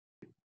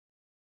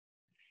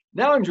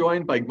Now I'm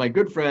joined by my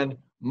good friend,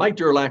 Mike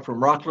Durlak from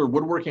Rockler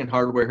Woodworking and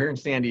Hardware here in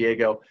San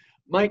Diego.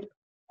 Mike,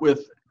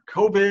 with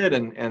COVID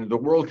and the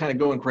world kind of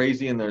going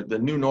crazy and the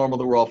new normal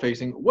that we're all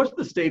facing, what's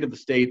the state of the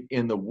state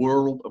in the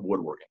world of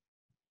woodworking?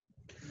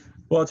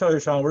 Well, I'll tell you,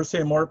 Sean, we're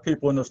seeing more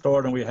people in the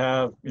store than we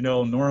have,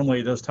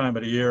 normally this time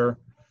of the year,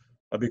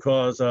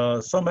 because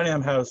so many of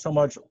them have so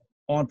much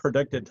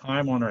unpredicted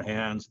time on their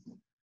hands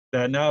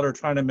that now they're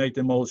trying to make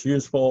the most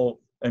useful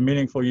and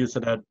meaningful use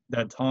of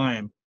that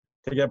time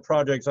to get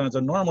projects on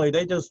that normally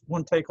they just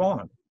wouldn't take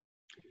on.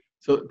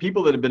 So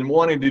people that have been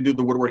wanting to do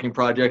the woodworking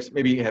projects,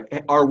 maybe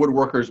are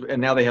woodworkers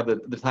and now they have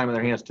the time in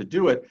their hands to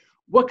do it.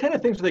 What kind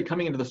of things are they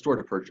coming into the store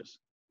to purchase?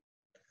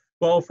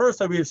 Well, first,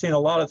 we've seen a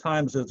lot of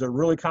times is they're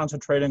really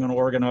concentrating on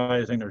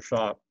organizing their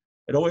shop.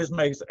 It always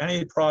makes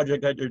any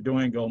project that you're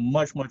doing go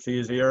much, much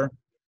easier.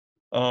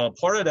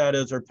 Part of that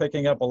is they're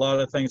picking up a lot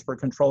of things for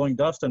controlling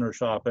dust in their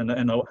shop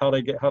and how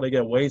they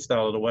get waste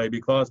out of the way,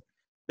 because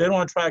they don't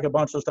want to track a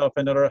bunch of stuff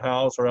into their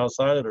house or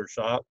outside of their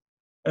shop.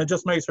 And it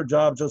just makes their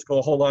job just go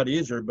a whole lot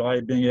easier by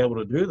being able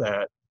to do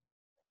that.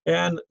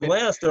 And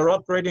last, they're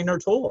upgrading their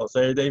tools.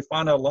 They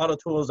find out a lot of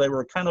tools they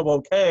were kind of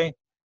okay.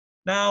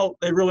 Now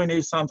they really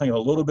need something a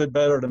little bit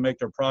better to make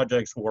their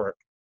projects work.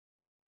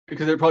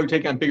 Because they're probably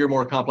taking on bigger,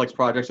 more complex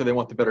projects, so they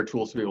want the better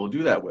tools to be able to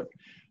do that with.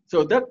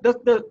 So that's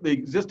the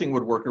existing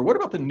woodworker. What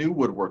about the new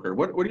woodworker?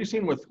 What are you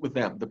seeing with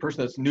them? The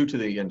person that's new to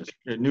the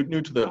industry,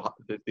 new to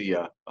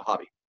the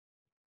hobby.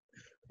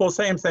 Well,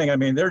 same thing. I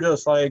mean, they're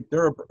just like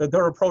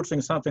they're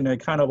approaching something they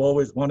kind of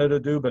always wanted to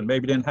do, but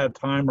maybe didn't have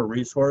time or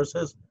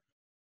resources.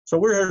 So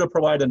we're here to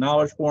provide the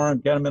knowledge for them,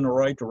 get them in the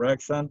right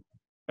direction.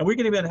 And we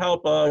can even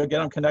help get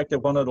them connected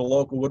with one of the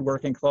local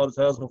woodworking clubs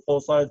that has a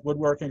full-size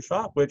woodworking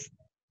shop, which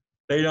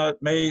they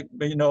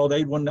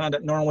they would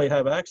not normally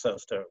have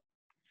access to.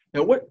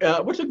 Now,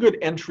 what's a good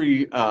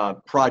entry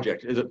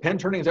project? Is it pen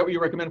turning? Is that what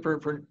you recommend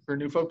for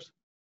new folks?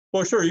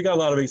 Well, sure. You got a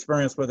lot of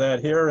experience with that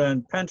here,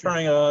 and pen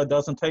turning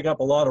doesn't take up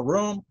a lot of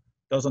room,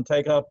 doesn't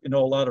take up a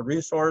lot of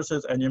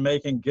resources, and you're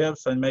making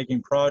gifts and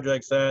making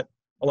projects that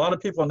a lot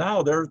of people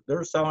now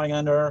they're selling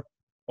on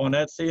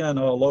Etsy and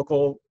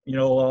local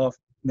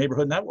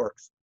neighborhood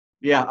networks.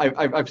 Yeah,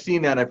 I've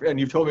seen that, and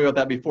you've told me about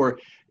that before.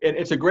 And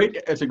it's a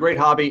great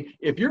hobby.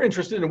 If you're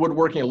interested in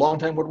woodworking, a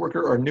longtime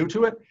woodworker or new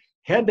to it,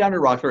 head down to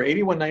Rockler,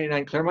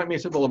 8199 Claremont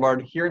Mesa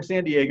Boulevard here in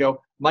San Diego.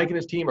 Mike and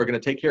his team are going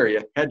to take care of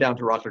you. Head down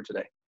to Rockler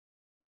today.